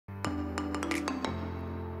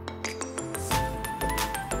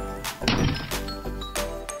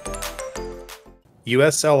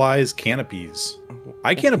USLI's canopies.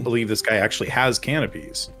 I can't believe this guy actually has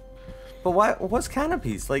canopies. But what's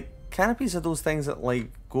canopies? Like, canopies are those things that, like,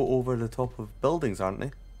 go over the top of buildings, aren't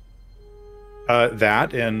they?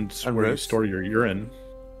 That and where roofs? you store your urine.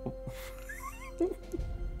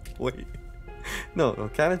 Wait. No,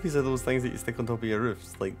 canopies are those things that you stick on top of your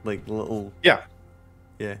roofs. Like little... Yeah.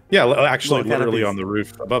 Yeah. Yeah, actually Little literally canopies. on the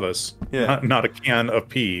roof above us. Yeah. Not a can of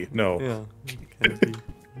pee, no. Yeah. Canopy.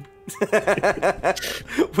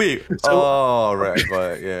 Wait. Oh, right,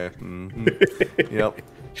 but yeah. Yep.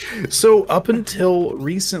 So up until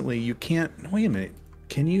recently, you can't... Wait a minute.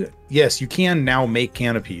 Can you... Yes, you can now make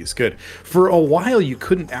canopies. Good. For a while, you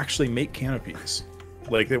couldn't actually make canopies.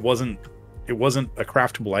 Like, it wasn't a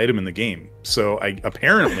craftable item in the game. So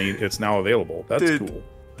apparently, it's now available. That's cool.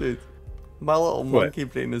 Dude, my little monkey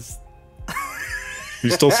brain is...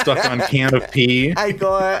 You're still stuck on can of pee? I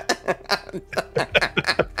got it.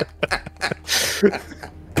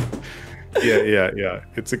 Yeah.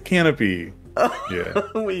 It's a canopy. Yeah.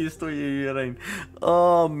 Wait, you stole your urine.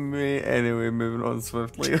 Oh, mate. Anyway, moving on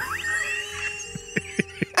swiftly.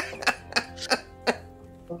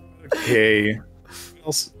 Okay.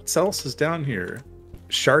 What else is down here?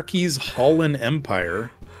 Sharky's Holland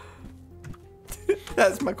Empire.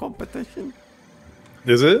 That's my competition.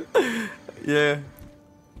 Is it? Yeah.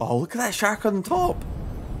 Oh, look at that shark on top.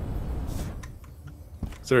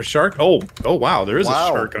 Is there a shark? Oh wow, there is Wow.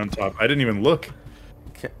 a shark on top. I didn't even look.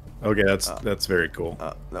 Okay, that's very cool.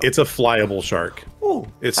 No. It's a flyable shark. Oh,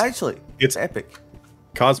 It's it's epic.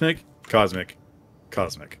 Cosmic.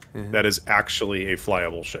 Mhm. That is actually a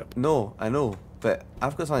flyable ship. No, I know, but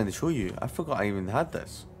I've got something to show you. I forgot I even had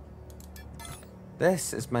this.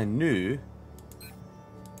 This is my new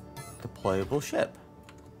deployable ship.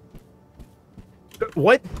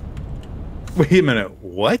 What? Wait a minute.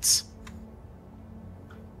 What?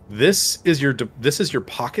 This is your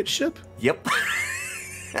pocket ship? Yep.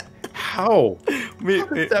 How? Wait, How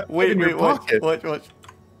did that fit in your watch. pocket?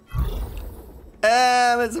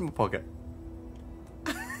 It's in my pocket.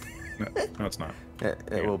 No, it's not.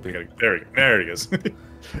 It will be. There it is.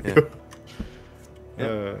 Yeah.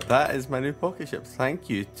 Yep. That is my new pocket ship. Thank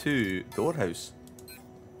you to Doorhouse.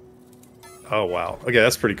 Oh wow. Okay,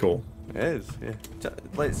 that's pretty cool. It is, yeah.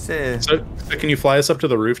 Let's So can you fly us up to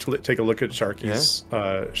the roof to take a look at Sharky's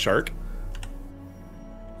shark?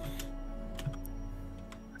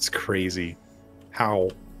 It's crazy. How?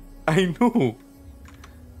 I know.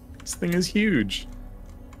 This thing is huge.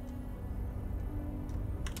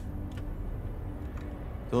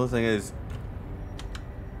 The only thing is,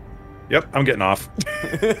 Yep, I'm getting off.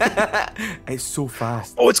 it's so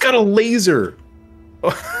fast. Oh, it's got a laser.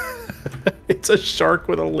 It's a shark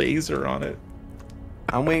with a laser on it.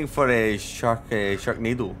 I'm waiting for a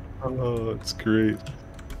Sharknado. Oh, that's great.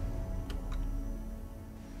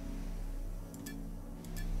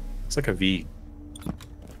 It's like a V.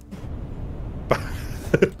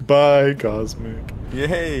 Bye, Cosmic.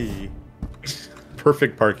 Yay!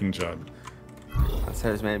 Perfect parking job. That's how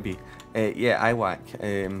it's meant to be. Yeah,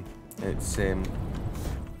 IWAC. It's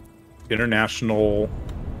International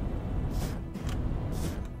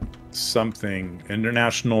something.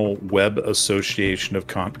 International Web Association of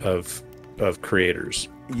Creators.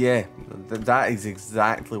 yeah, that is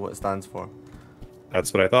exactly what it stands for.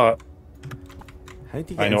 That's what I thought. How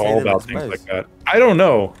do you get I know inside all of about its things mouth? like that. I don't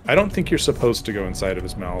know. I don't think you're supposed to go inside of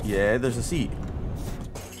his mouth. Yeah, there's a seat.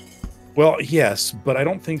 Well, yes, but I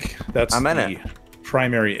don't think that's I'm in the it.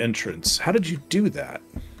 primary entrance. How did you do that?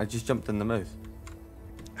 I just jumped in the mouth.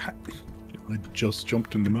 I just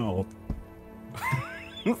jumped in the mouth.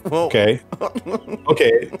 Whoa. Okay.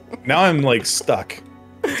 Okay. Now I'm like stuck.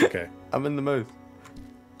 It's okay. I'm in the mouth.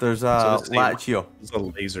 There's a So latch here. There's a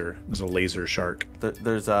laser. There's a laser shark.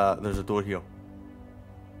 There's a door here.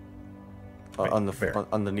 Right, On the fair.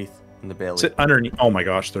 underneath in the belly. Sit underneath. Oh my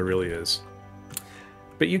gosh, there really is.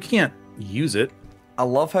 But you can't use it. I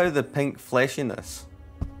love how the pink fleshiness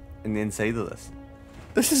in the inside of this.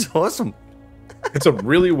 This is awesome. It's a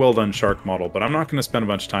really well done shark model, but I'm not going to spend a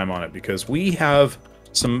bunch of time on it because we have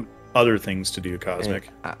some other things to do, Cosmic.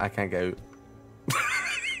 I can't get out.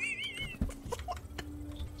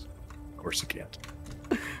 Of course you can't.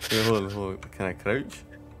 Wait, hold on. Can I crouch?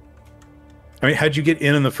 I mean, how'd you get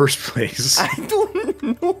in the first place? I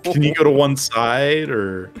don't know. Can you go to one side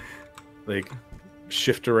or like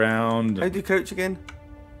shift around? How do you crouch again?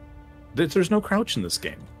 There's no crouch in this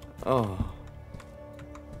game. Oh.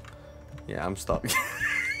 Yeah, I'm stuck.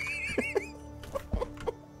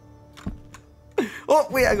 Oh,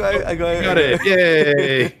 wait, I got out. Got it.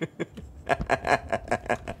 Yay.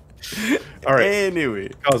 All right. Anyway,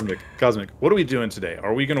 Cosmic. What are we doing today?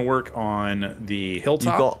 Are we going to work on the you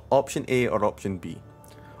hilltop? got option A or option B.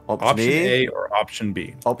 Option A or option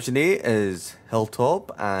B? Option A is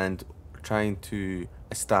hilltop and trying to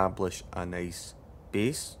establish a nice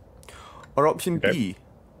base. Or option B,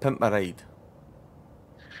 pimp a ride.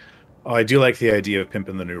 Oh, I do like the idea of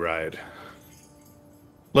pimping the new ride.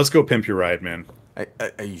 Let's go pimp your ride, man.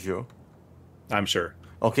 Are you sure? I'm sure.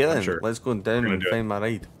 Okay then, sure. let's go down and do find my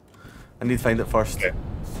ride. I need to find it first. Okay.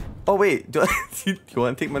 Oh wait, do you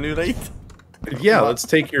want to take my new ride? Yeah, let's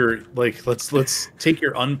take your let's take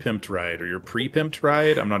your unpimped ride or your pre-pimped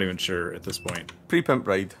ride. I'm not even sure at this point. Pre-pimp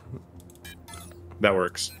ride. That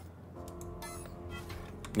works.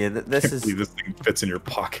 Yeah, this is This thing fits in your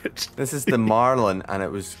pocket. this is the Marlin, and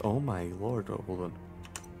it was oh my lord. Oh, hold on.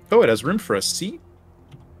 Oh, it has room for a seat.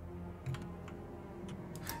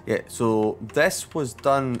 Yeah, so this was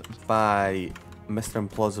done by Mr.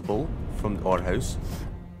 Implausible from the Ore House,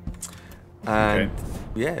 and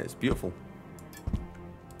yeah, it's beautiful.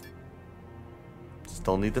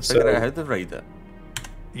 Still need to figure out how to ride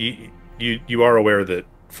it. You are aware that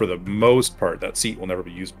for the most part that seat will never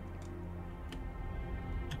be used.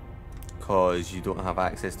 Cause you don't have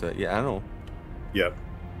access to it. Yeah, I know. Yep.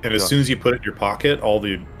 And as soon as you put it in your pocket, all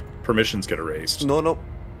the permissions get erased. No, no,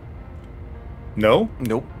 No?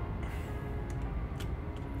 nope.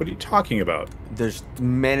 What are you talking about? There's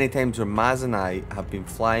many times where Maz and I have been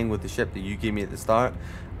flying with the ship that you gave me at the start,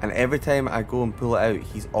 and every time I go and pull it out,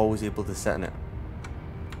 he's always able to sit in it.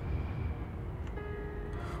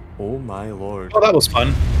 Oh my lord. Oh, that was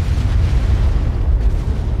fun.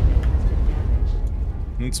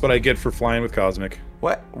 That's what I get for flying with Cosmic.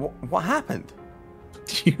 What happened?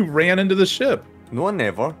 You ran into the ship. No,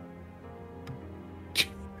 never.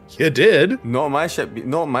 You did? Not on my ship.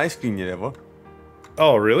 Not on my screen. You never.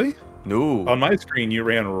 Oh, really? No. On my screen, you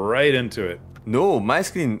ran right into it. No, my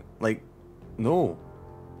screen. Like, no,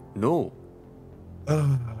 no,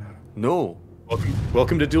 no,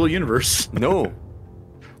 Welcome to Dual Universe. no.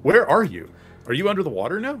 Where are you? Are you under the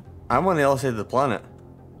water now? I'm on the other side of the planet.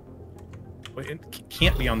 Wait, it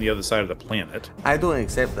can't be on the other side of the planet. I don't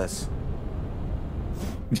accept this.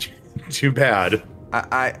 Too bad.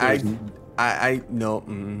 I no,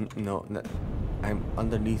 no, no. I'm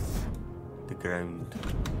underneath the ground.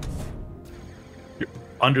 You're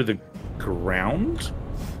under the ground?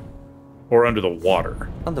 Or under the water?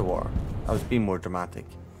 Underwater. I was being more dramatic.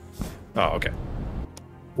 Oh, okay.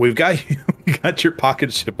 We got your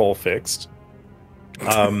pocket ship all fixed.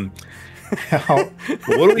 What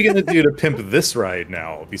are we gonna do to pimp this ride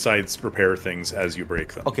now? Besides repair things as you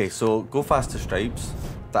break them. Okay, so go faster stripes.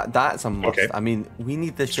 That's a must. Okay. I mean, we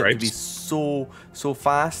need this ship to be so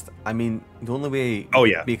fast. I mean, the only way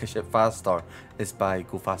make a ship faster is by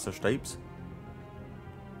go faster stripes.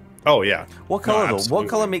 Oh yeah. What color though? What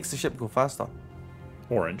color makes the ship go faster?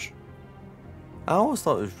 Orange. I always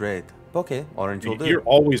thought it was red. Okay, orange will do. You're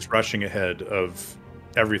always rushing ahead of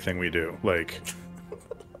everything we do, like.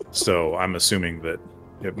 So I'm assuming that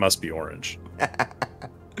it must be orange.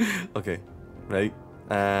 Okay, right.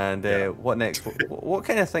 And what next? What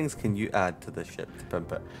kind of things can you add to the ship to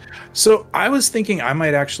pimp it? So I was thinking I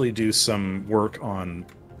might actually do some work on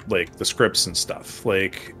like the scripts and stuff, for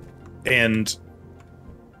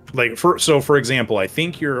example, I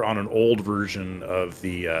think you're on an old version of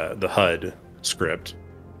the HUD script.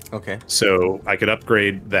 Okay. So I could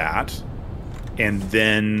upgrade that, and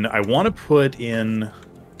then I want to put in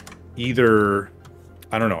either,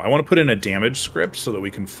 I don't know, I want to put in a damage script so that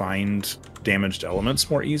we can find damaged elements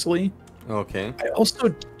more easily. Okay. I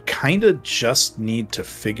also kind of just need to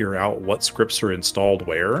figure out what scripts are installed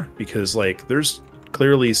where, because like there's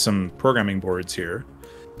clearly some programming boards here.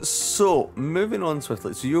 So moving on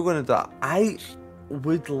swiftly, so you're going to do, I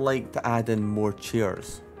would like to add in more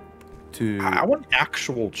chairs to. I want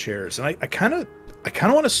actual chairs, and I kind of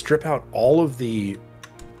want to strip out all of the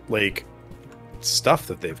like stuff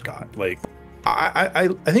that they've got. Like I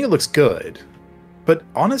think it looks good, but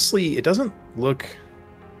honestly it doesn't look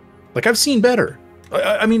like, I've seen better.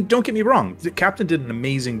 I mean, don't get me wrong, the captain did an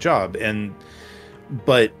amazing job,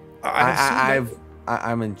 but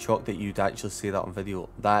I'm in shock that you'd actually say that on video.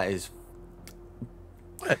 That is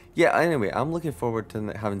what? Yeah, anyway, I'm looking forward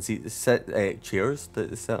to having chairs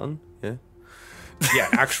to sit on. Yeah,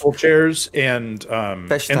 actual chairs and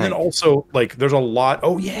fish tank. And then also like there's a lot.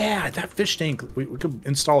 Oh yeah, that fish tank. We could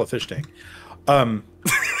install a fish tank.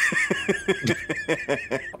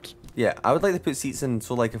 Yeah, I would like to put seats in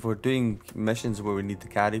so like if we're doing missions where we need to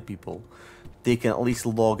carry people, they can at least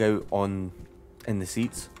log out in the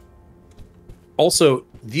seats. Also,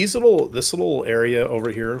 this little area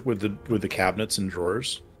over here with the cabinets and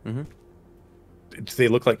drawers, Mm-hmm. Do they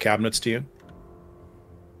look like cabinets to you?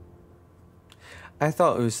 I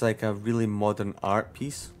thought it was like a really modern art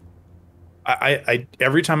piece. I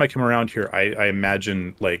every time I come around here, I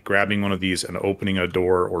imagine like grabbing one of these and opening a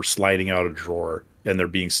door or sliding out a drawer and there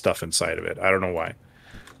being stuff inside of it. I don't know why.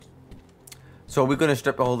 So are we going to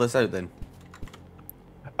strip all this out then?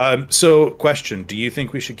 So question, do you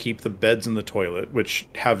think we should keep the beds in the toilet, which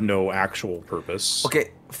have no actual purpose,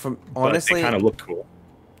 Okay, from but they honestly, kind of look cool?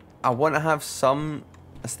 I want to have some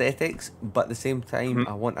aesthetics, but at the same time, Mhm.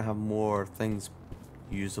 I want to have more things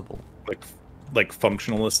usable. Like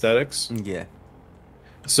functional aesthetics. Yeah.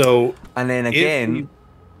 So And then if again,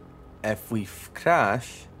 we, if we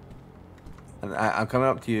crash, and I'm coming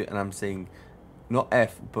up to you and I'm saying, not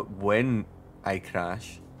if, but when I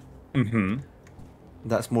crash, mhm.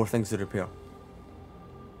 that's more things to repair.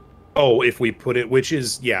 Oh, if we put it, which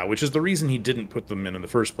is the reason he didn't put them in the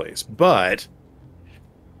first place. But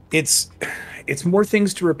it's more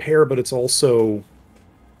things to repair, but it's also,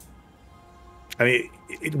 I mean,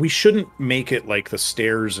 we shouldn't make it like the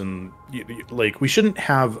stairs and like we shouldn't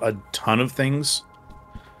have a ton of things,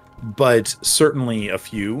 but certainly a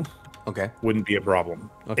few Okay. wouldn't be a problem.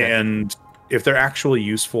 Okay. And if they're actually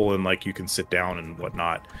useful and like you can sit down and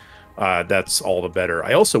whatnot, that's all the better.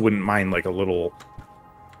 I also wouldn't mind like a little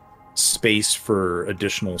space for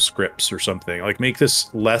additional scripts or something. Like make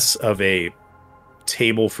this less of a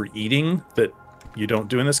table for eating that you don't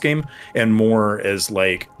do in this game, and more as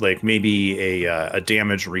like maybe a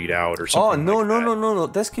damage readout or Oh, something. no, like no, that. no, no, no.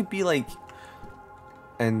 This could be like,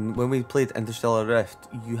 and when we played Interstellar Rift,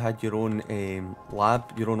 you had your own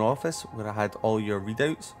lab, your own office, where I had all your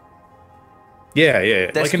readouts. Yeah.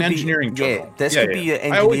 This Like an could be- engineering yeah, journal. this Yeah, could be yeah.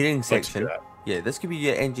 your I always engineering like to do section. that. Yeah, this could be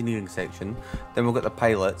your engineering section. Then we've got the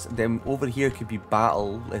pilots. Then over here could be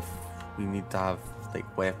battle if we need to have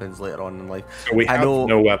like weapons later on in life. So we I have know,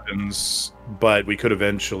 no weapons, but we could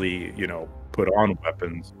eventually, put on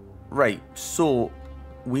weapons. right? So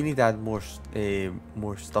we need to add more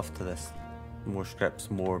stuff to this, more scripts,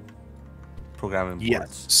 more programming boards.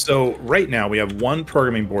 Yes. So right now we have one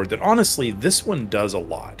programming board that honestly, this one does a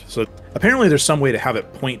lot. So apparently there's some way to have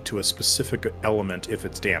it point to a specific element if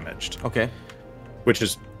it's damaged, Okay. which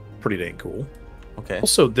is pretty dang cool. Okay.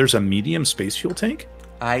 Also, there's a medium space fuel tank.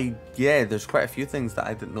 Yeah, there's quite a few things that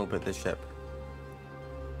I didn't know about this ship.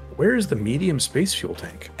 Where is the medium space fuel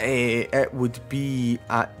tank? It would be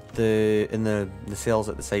in the cells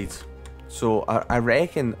at the sides. So I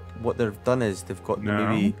reckon what they've done is they've got No.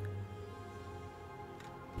 maybe.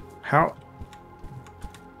 How?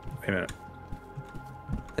 Wait a minute.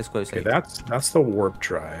 Let's go outside. Okay, that's the warp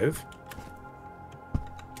drive.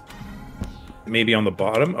 Maybe on the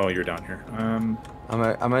bottom. Oh, you're down here.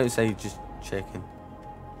 I'm outside just checking.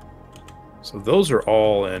 So those are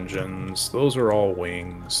all engines. Those are all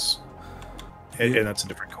wings. And that's a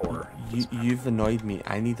different core. You've annoyed me.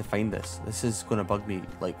 I need to find this. This is gonna bug me,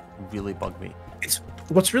 like really bug me.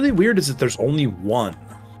 What's really weird is that there's only one.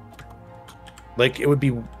 Like it would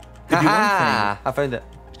be one thing. I found it.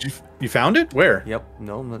 You found it? Where? Yep.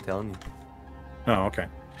 No, I'm not telling you. Oh, okay.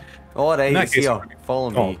 All right, In that it's case, here. Follow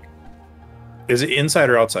me. Is it inside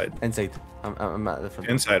or outside? Inside. I'm at the front.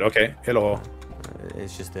 Inside. Okay. Hello.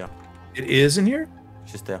 It's just there. It is in here?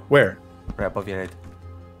 It's just there. Where? Right above your head.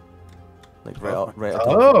 Like right up top.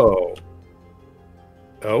 Oh.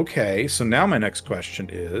 Okay. So now my next question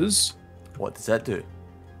is, What does that do?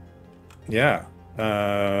 yeah.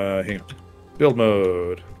 Hang on. Build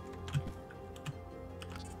mode.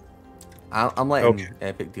 I'm letting Okay.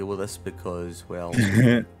 Epic deal with this because, well,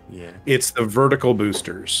 yeah. It's the vertical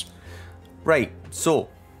boosters. Right. So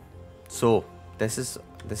this is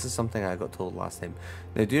something I got told last time.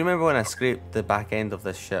 Now, do you remember when I scraped the back end of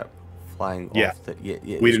this ship flying Yeah. off the? Yeah.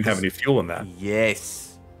 We didn't have any fuel in that.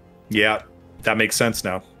 Yes. Yeah. That makes sense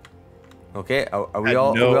now. Okay. Are we Had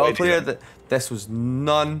all no idea. clear that this was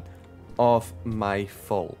none of my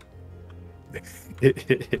fault?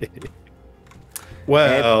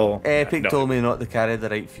 Well, Epic no. told me not to carry the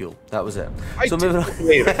right fuel. That was it. So did- moving on.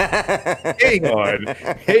 wait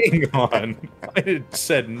hang on. I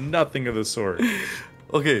said nothing of the sort.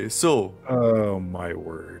 Okay, so Oh my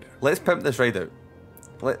word. let's pimp this ride out.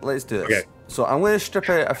 Let's do this. Okay. So I'm going to strip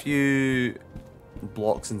out a few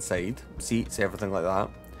blocks inside, seats, everything like that.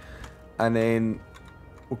 And then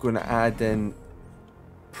we're going to add in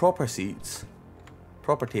proper seats,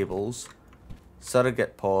 proper tables,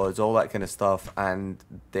 surrogate pods, all that kind of stuff, and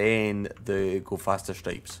then the go faster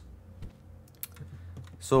stripes.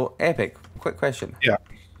 So, Epic, quick question. Yeah.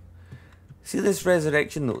 See this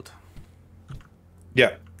resurrection node?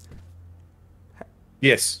 Yeah.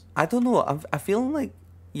 Yes. I don't know. I feel like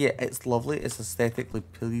yeah, it's lovely. It's aesthetically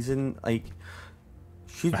pleasing. Like,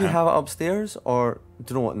 should we Uh-huh. have it upstairs or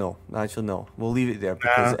do you know what? No, actually no. We'll leave it there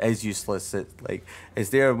because Uh, it is useless. It's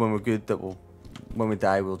there when we're good. That will, when we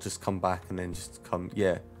die, we'll just come back and then just come.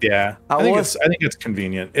 Yeah. yeah, I think it's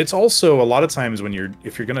convenient. It's also a lot of times when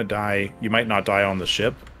if you're gonna die, you might not die on the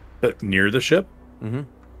ship, but near the ship, Mm-hmm.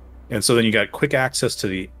 and so then you got quick access to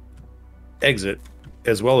the exit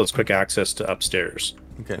as well as quick access to upstairs.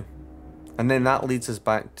 Okay. And then that leads us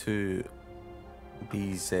back to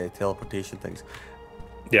these teleportation things.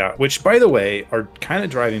 Yeah, which by the way are kind of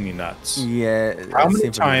driving me nuts. Yeah. How it's many same for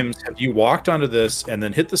me. times have you walked onto this and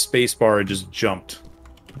then hit the space bar and just jumped?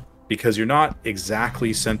 Because you're not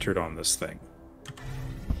exactly centered on this thing.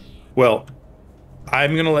 Well,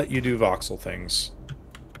 I'm going to let you do voxel things.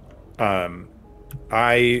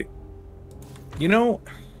 You know,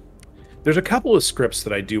 there's a couple of scripts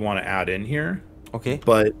that I do want to add in here, Okay.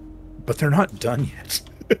 but they're not done yet.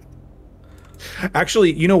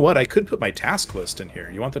 Actually, you know what? I could put my task list in here.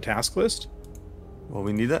 You want the task list? Well,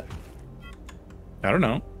 we need it. I don't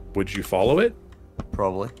know. Would you follow it?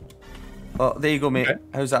 Probably. Oh, there you go, mate. Okay.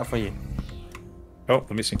 How's that for you? Oh,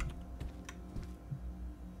 let me see.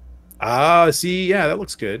 Ah, see, yeah, that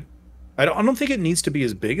looks good. I don't think it needs to be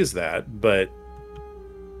as big as that, but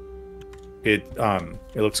it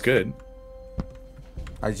looks good.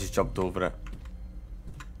 I just jumped over it.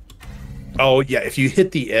 Oh, yeah, if you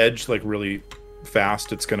hit the edge like really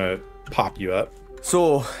fast, it's gonna pop you up.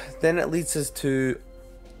 So then it leads us to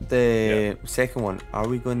the second one. Are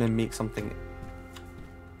we going to make something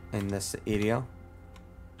in this area?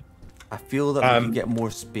 I feel that we could get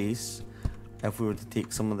more space if we were to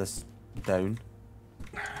take some of this down.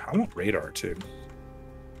 I want radar too.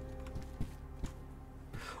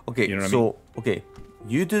 Okay, You know what I so mean? okay,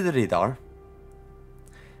 you do the radar,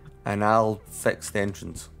 and I'll fix the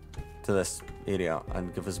entrance to this area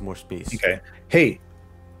and give us more space. Okay. Hey,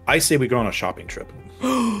 I say we go on a shopping trip.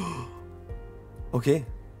 Okay.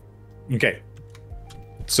 Okay.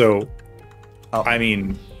 So, Oh. I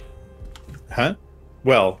mean, huh?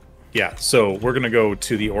 Well, yeah. So we're gonna go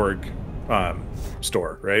to the org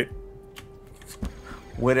store, right?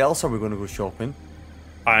 Where else are we going to go shopping?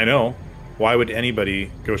 I know. Why would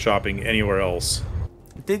anybody go shopping anywhere else?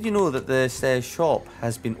 Did you know that this shop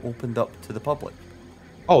has been opened up to the public?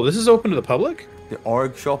 Oh, this is open to the public? The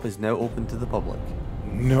org shop is now open to the public.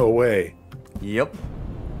 No way. Yep.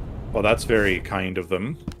 Well, that's very kind of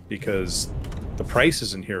them because the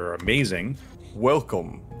prices in here are amazing.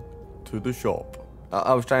 Welcome to the shop.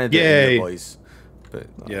 I was trying to do it Yay. in your voice, but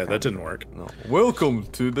I Yeah, that can't. didn't work. No. Welcome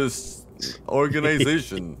to this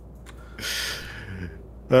organization.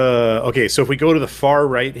 Okay, so if we go to the far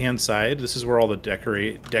right-hand side, this is where all the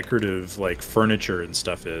decorative like furniture and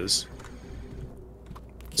stuff is.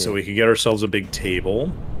 So we could get ourselves a big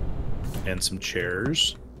table and some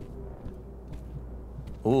chairs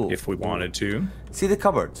Oh, if we wanted to. see the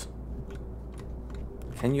cupboards.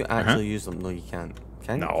 Can you actually use them? No, you can't.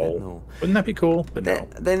 Can you? No. No. Wouldn't that be cool? But no.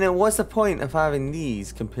 Then what's the point of having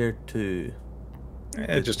these compared to?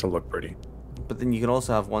 Just to look pretty. But then you can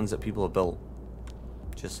also have ones that people have built.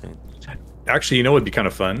 Just saying. Actually, you know what would be kind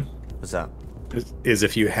of fun? What's that? Is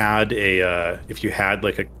if you had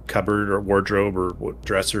like a cupboard or wardrobe or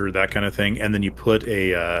dresser, that kind of thing, and then you put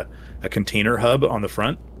a container hub on the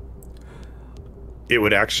front, it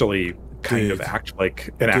would actually kind of Dude. act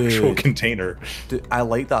like an actual container. Dude, I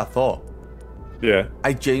like that thought. Yeah.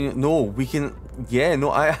 I genuinely no. We can. Yeah, no.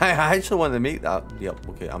 I actually want to make that. Yep.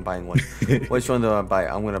 Okay, I'm buying one. Which one do I buy?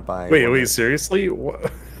 I'm gonna buy. Wait, seriously?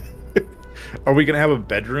 What? Are we gonna have a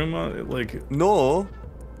bedroom? Like, No.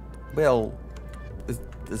 Well,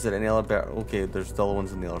 is there any other better? Okay, there's still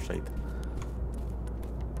ones on the other side.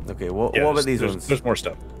 Okay, what about these ones? There's more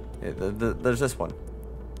stuff. Yeah, there's this one.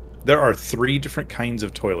 There are 3 different kinds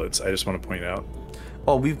of toilets. I just want to point out.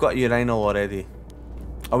 Oh, we've got urinal already.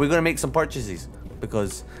 Are we gonna make some purchases?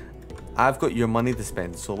 Because I've got your money to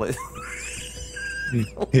spend, so let's.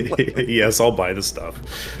 Yes, I'll buy the stuff.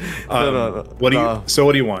 No. What do you? So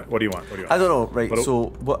what do you want? What do you want? I don't know. Right. What- So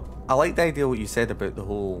what? I like the idea what you said about the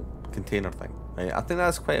whole container thing. Right. I think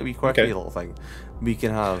that's quite a wee quirky Okay. little thing. We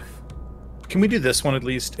can have. Can we do this one at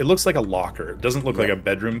least? It looks like a locker. It doesn't look like Yeah. a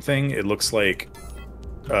bedroom thing. It looks like,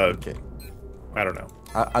 Okay. I don't know.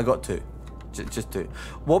 I got 2. Just 2.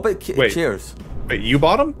 What about Wait. chairs? Wait, you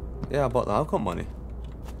bought them? Yeah, I bought that. I've got money.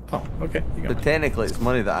 Oh, okay. You got But it. technically, it's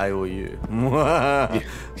money that I owe you. Right.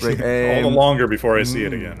 All the longer before I see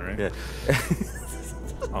it again, right? Yeah.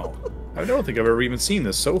 Oh, I don't think I've ever even seen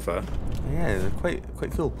this sofa. Yeah, they're quite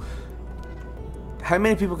cool. How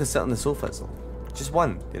many people can sit on the sofas though? Just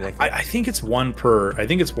one, do you reckon? I think it's one per. I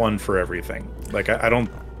think it's one for everything. Like I don't.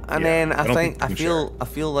 And yeah, then I don't think we can share. I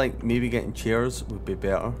feel like maybe getting chairs would be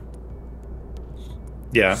better.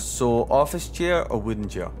 Yeah. So office chair or wooden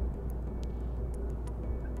chair?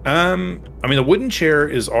 I mean, the wooden chair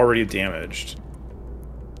is already damaged.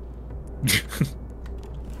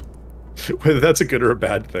 Whether that's a good or a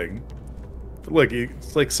bad thing. Look,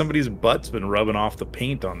 it's like somebody's butt's been rubbing off the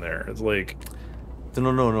paint on there. It's like...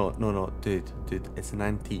 No, dude, it's an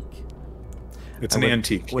antique. It's and an with,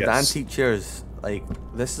 antique, with yes. antique chairs, like,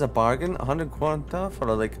 this is a bargain, 100 quanta for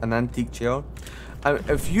like an antique chair.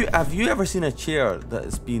 Have you ever seen a chair that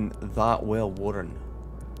has been that well worn?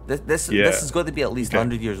 This has got to be at least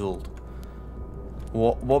 100 years old.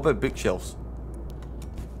 What about bookshelves?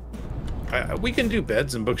 We can do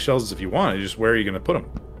beds and bookshelves if you want. Just where are you going to put them?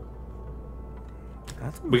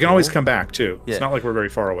 We can know. always come back too. Yeah. It's not like we're very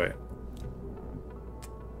far away.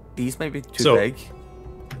 These might be too big.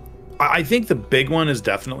 I think the big one is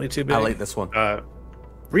definitely too big. I like this one.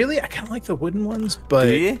 Really? I kind of like the wooden ones, but...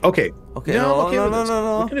 Do you? Okay. Okay, No.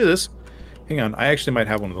 no. We can do this. Hang on. I actually might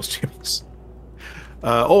have one of those tables.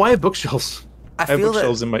 I have bookshelves. I have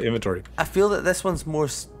bookshelves in my inventory. I feel that this one's more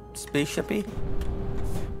spaceshipy.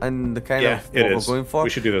 And the kind of what we're going for. We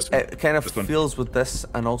should do this one. It kind of feels with this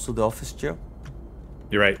and also the office chair.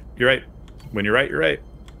 You're right. When you're right, you're right.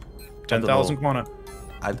 10,000 quanta.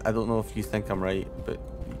 I don't know if you think I'm right, but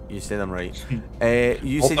you said I'm right.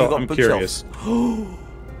 You said you got I'm bookshelves. curious.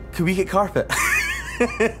 Can we get carpet?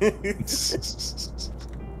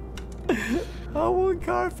 I want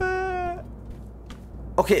carpet.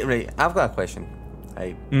 Okay, right. I've got a question.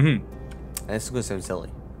 Right. Mm-hmm. And this is going to sound silly.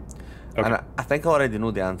 Okay. And I think I already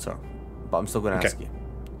know the answer, but I'm still going to ask you.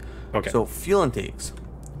 Okay. So, fuel intakes.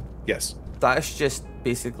 Yes. That's just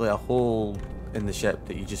basically a hole in the ship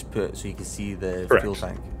that you just put so you can see the fuel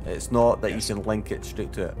tank. It's not that you can link it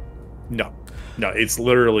straight to it. No, it's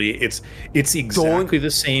literally it's exactly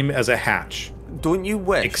the same as a hatch. Don't you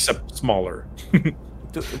wish? Except smaller.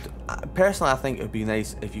 Personally, I think it would be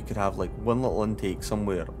nice if you could have like one little intake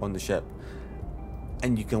somewhere on the ship,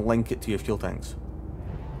 and you can link it to your fuel tanks.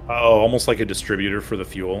 Oh, almost like a distributor for the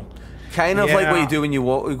fuel. Kind of like what you do when you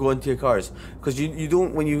go into your cars, because you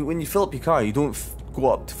don't when you fill up your car, you don't go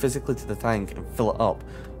up physically to the tank and fill it up.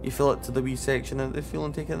 You fill it to the wee section of the fuel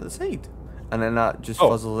intake at the side, and then that just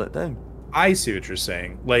fuzzles it down. I see what you're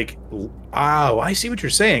saying. Like, I see what you're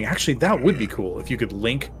saying. Actually, that would be cool if you could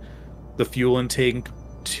link the fuel intake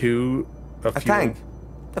to a tank.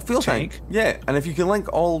 A fuel tank. Yeah, and if you can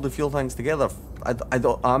link all the fuel tanks together,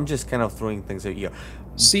 I'm just kind of throwing things out here.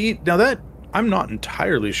 See, now that I'm not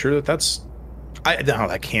entirely sure that's. No,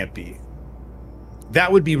 that can't be.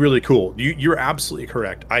 That would be really cool. You're absolutely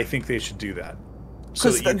correct. I think they should do that.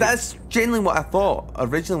 Because that's genuinely what I thought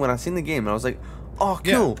originally when I seen the game. And I was like, oh,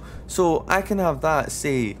 cool. Yeah. So I can have that,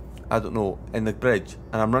 say, I don't know, in the bridge,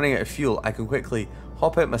 and I'm running out of fuel. I can quickly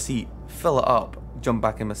hop out my seat, fill it up, jump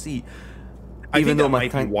back in my seat. I think that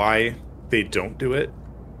might be why they don't do it,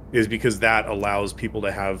 is because that allows people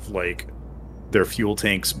to have, like, their fuel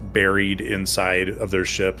tanks buried inside of their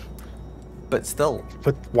ship. But still.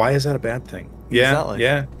 But why is that a bad thing? Exactly.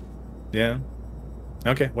 Yeah.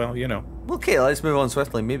 Okay, well, you know. Okay, let's move on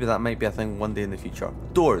swiftly. Maybe that might be a thing one day in the future.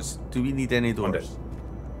 Doors. Do we need any doors?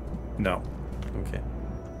 No. Okay.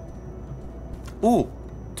 Ooh,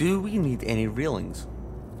 do we need any railings?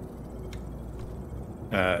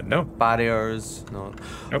 No. Barriers? No.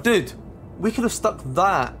 Nope. Dude, we could have stuck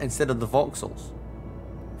that instead of the voxels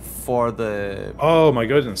for the... Oh my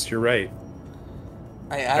goodness, you're right.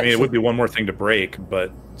 I mean, it would be one more thing to break,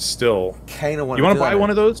 but still. Kind of want. You want to buy one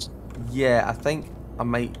of those? Yeah, I think I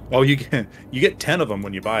might. Oh, you get 10 of them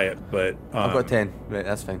when you buy it, but I've got 10. Right,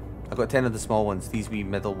 that's fine. I've got 10 of the small ones. These wee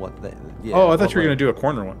middle ones. Yeah. Oh, I thought you were gonna do a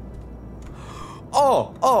corner one.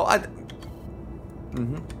 Oh,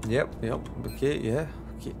 Yep. Okay, yeah.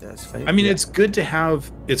 Okay, that's fine. I mean, it's good to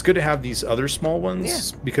have these other small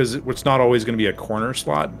ones because it's not always going to be a corner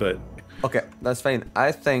slot, but okay, that's fine.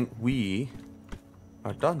 I think we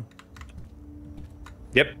are done.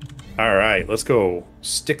 Yep. All right, let's go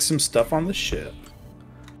stick some stuff on the ship.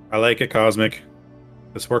 I like it, Cosmic.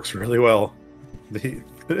 This works really well.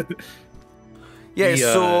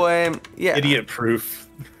 Idiot-proof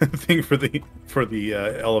thing for the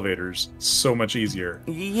elevators. So much easier.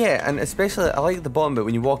 Yeah, and especially I like the bottom bit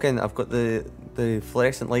when you walk in. I've got the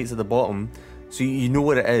fluorescent lights at the bottom, so you know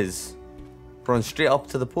what it is. Run straight up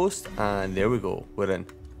to the post, and there we go. We're in.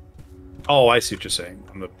 Oh, I see what you're saying.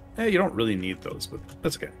 You don't really need those, but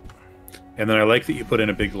that's okay. And then I like that you put in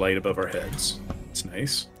a big light above our heads. It's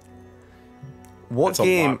nice. What it's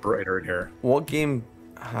game? A lot brighter in here. What game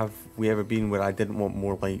have we ever been where I didn't want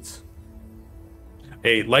more lights?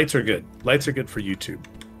 Hey, lights are good. Lights are good for YouTube.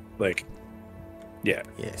 Like, yeah.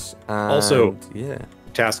 Yes. Also, yeah.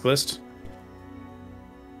 Task list.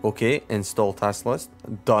 Okay, install task list.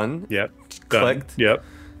 Done. Yep. Done. Clicked. Yep.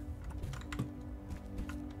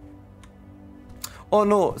 Oh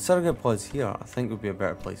no, surrogate pods here. I think would be a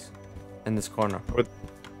better place. In this corner. What?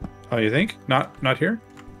 Oh, you think? Not here?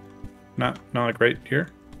 Not like right here?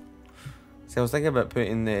 See, I was thinking about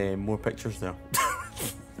putting more pictures there.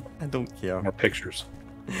 I don't care. More pictures.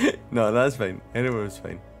 No, that's fine. Anywhere is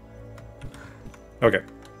fine. Okay.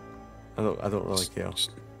 I don't really care.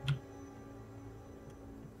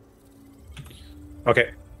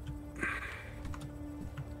 Okay.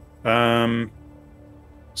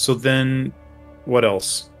 So then, what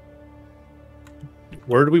else?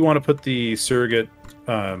 Where do we want to put the surrogate,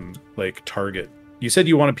 like target? You said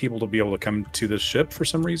you wanted people to be able to come to this ship for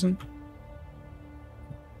some reason.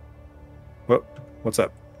 What's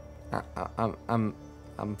up?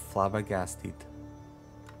 I'm flabbergasted.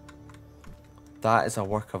 That is a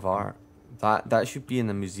work of art. That should be in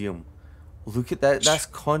a museum. Look at that.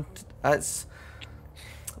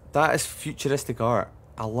 That is futuristic art.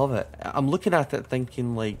 I love it. I'm looking at it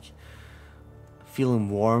thinking like, feeling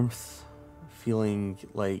warmth, feeling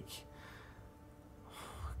like,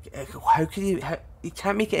 how can you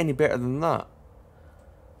can't make it any better than that.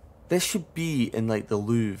 This should be in like the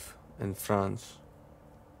Louvre in France.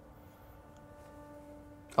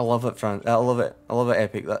 I love it, France. I love it. I love it,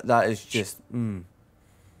 Epic. That is just.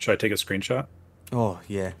 Should I take a screenshot? Oh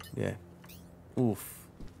yeah, yeah. Oof.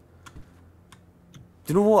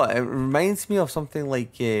 Do you know what? It reminds me of something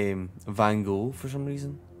like Van Gogh for some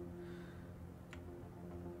reason.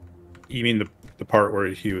 You mean the part where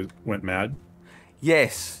he went mad?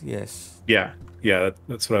 Yes, yes. Yeah,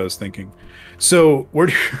 that's what I was thinking. So where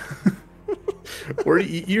do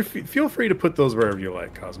you feel free to put those wherever you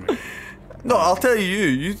like, Cosmic. No, I'll tell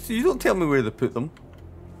you. You don't tell me where to put them.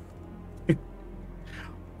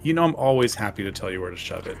 You know I'm always happy to tell you where to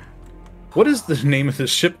shove it. What is the name of this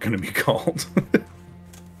ship going to be called?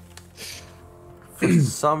 For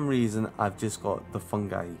some reason, I've just got the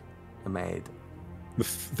fungi in my head. The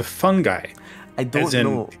fungi. I don't as in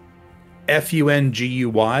know.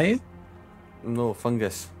 FUNGUY? No,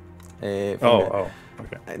 fungus. Okay.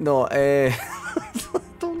 No, I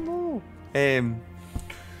don't know.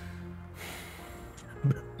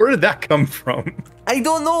 Where did that come from? I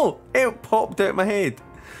don't know. It popped out of my head.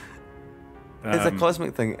 It's a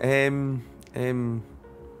cosmic thing.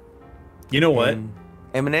 You know what?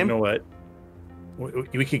 Eminem? You know what?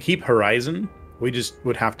 We could keep Horizon. We just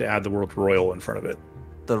would have to add the word Royal in front of it.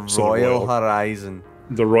 The Royal Horizon.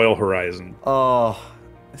 The Royal Horizon. Oh,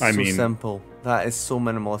 it's so simple. That is so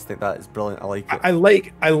minimalistic. That is brilliant. I like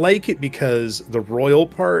it. I like it because the royal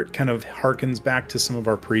part kind of harkens back to some of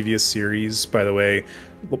our previous series. By the way,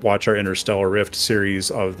 watch our Interstellar Rift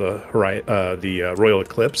series of the Royal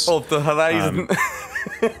Eclipse. Oh, the Horizon.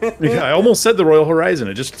 Yeah, I almost said the Royal Horizon.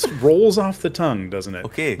 It just rolls off the tongue, doesn't it?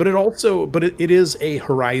 Okay. But it is a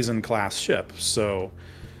Horizon class ship, so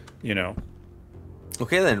you know.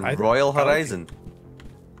 Okay then, Royal Horizon.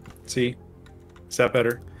 See, is that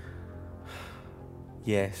better?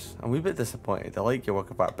 Yes, I'm a wee bit disappointed. I like your work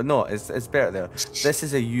of art, but no, it's better there. This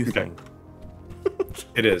is a you thing.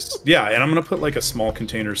 It is, yeah. And I'm gonna put like a small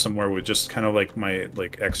container somewhere with just kind of like my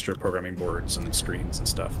extra programming boards and screens and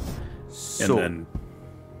stuff. So, and then,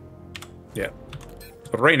 yeah.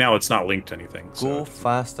 But right now it's not linked to anything. Go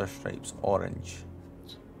faster, Stripes. Orange.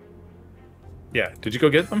 Yeah. Did you go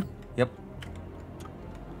get them? Yep.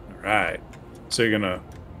 All right. So you're gonna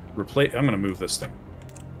replace. I'm gonna move this thing.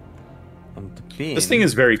 This thing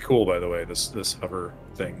is very cool, by the way. This hover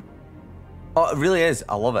thing. Oh, it really is.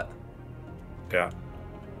 I love it. Yeah.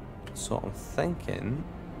 So I'm thinking,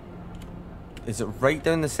 is it right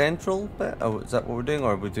down the central bit? Oh, is that what we're doing,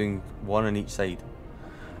 or are we doing one on each side?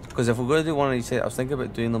 Because if we're going to do one on each side, I was thinking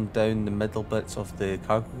about doing them down the middle bits of the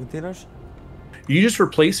cargo containers. Are you just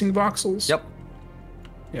replacing voxels? Yep.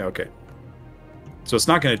 Yeah. Okay. So it's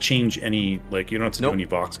not going to change any. Like you don't have to Nope. do any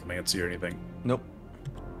voxel fancy or anything. Nope.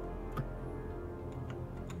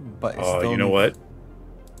 But it's you know what?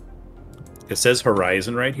 It says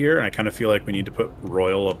Horizon right here, and I kind of feel like we need to put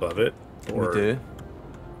Royal above it, or we do,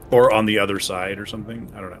 or on the other side or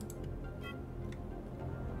something. I don't know.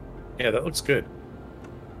 Yeah, that looks good.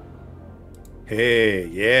 Hey,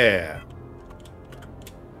 yeah.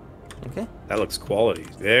 Okay. That looks quality.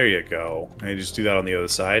 There you go. And you just do that on the other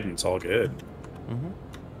side, and it's all good.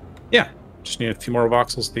 Yeah, just need a few more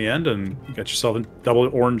voxels at the end, and you got yourself a double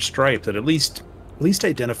orange stripe that at least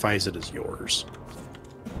identifies it as yours.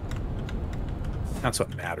 That's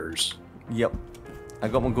what matters. Yep. I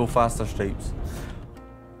got my go faster stripes.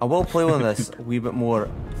 I will play on this a wee bit more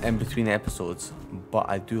in between episodes, but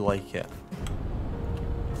I do like it.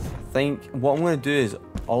 I think what I'm going to do is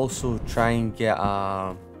also try and get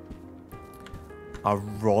a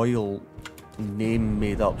royal name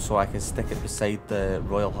made up so I can stick it beside the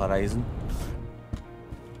Royal Horizon.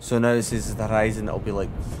 So now it says the Horizon, it'll be like,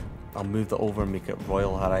 I'll move that over and make it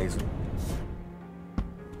Royal Horizon.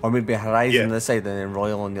 Or maybe Horizon this side and then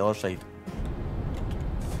Royal on the other side.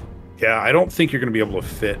 Yeah, I don't think you're going to be able to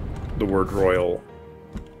fit the word royal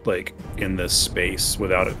like in this space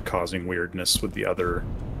without it causing weirdness with the other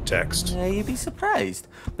text. Yeah, you'd be surprised.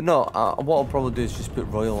 But no, what I'll probably do is just put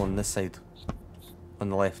royal on this side, on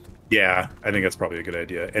the left. Yeah, I think that's probably a good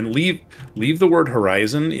idea. And leave the word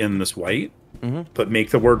horizon in this white, but make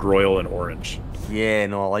the word royal in orange. Yeah,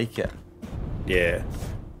 no, I like it. Yeah.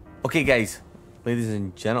 Okay, guys, ladies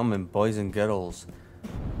and gentlemen, boys and girls,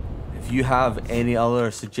 if you have any other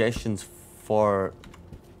suggestions for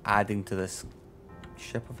adding to this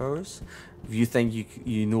ship of ours, if you think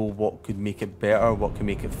you know what could make it better, what could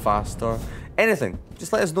make it faster, anything,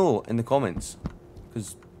 just let us know in the comments,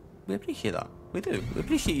 because we appreciate that. We do. We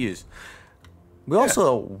appreciate yous. We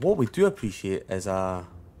also, what we do appreciate is a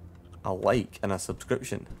like and a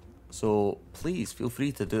subscription. So please feel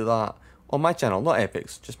free to do that on my channel, not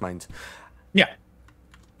Epic's, just mine's. Yeah.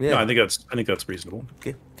 No, I think that's reasonable.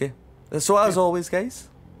 Okay, okay. So as always, guys,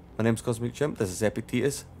 my name's Cosmic Chimp, this is Epic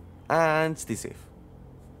Titus, and stay safe.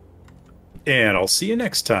 And I'll see you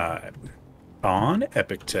next time on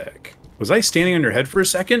Epic Tech. Was I standing on your head for a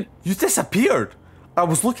second? You disappeared! I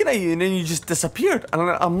was looking at you and then you just disappeared, and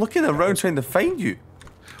I'm looking around trying to find you.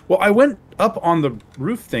 Well, I went up on the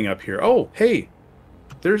roof thing up here. Oh, hey.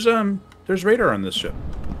 There's radar on this ship.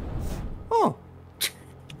 Oh.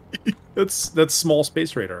 That's small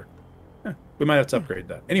space radar. We might have to upgrade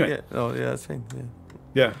that. Anyway. Yeah, oh, yeah, that's fine. Yeah.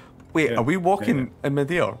 Yeah. Wait, are we walking in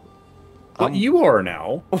midair? Well, you are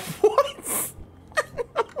now. What?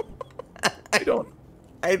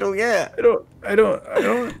 I don't get it. I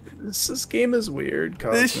don't. This game is weird,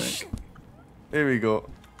 Cosmic. There we go.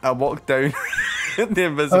 I walked down the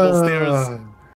invisible stairs.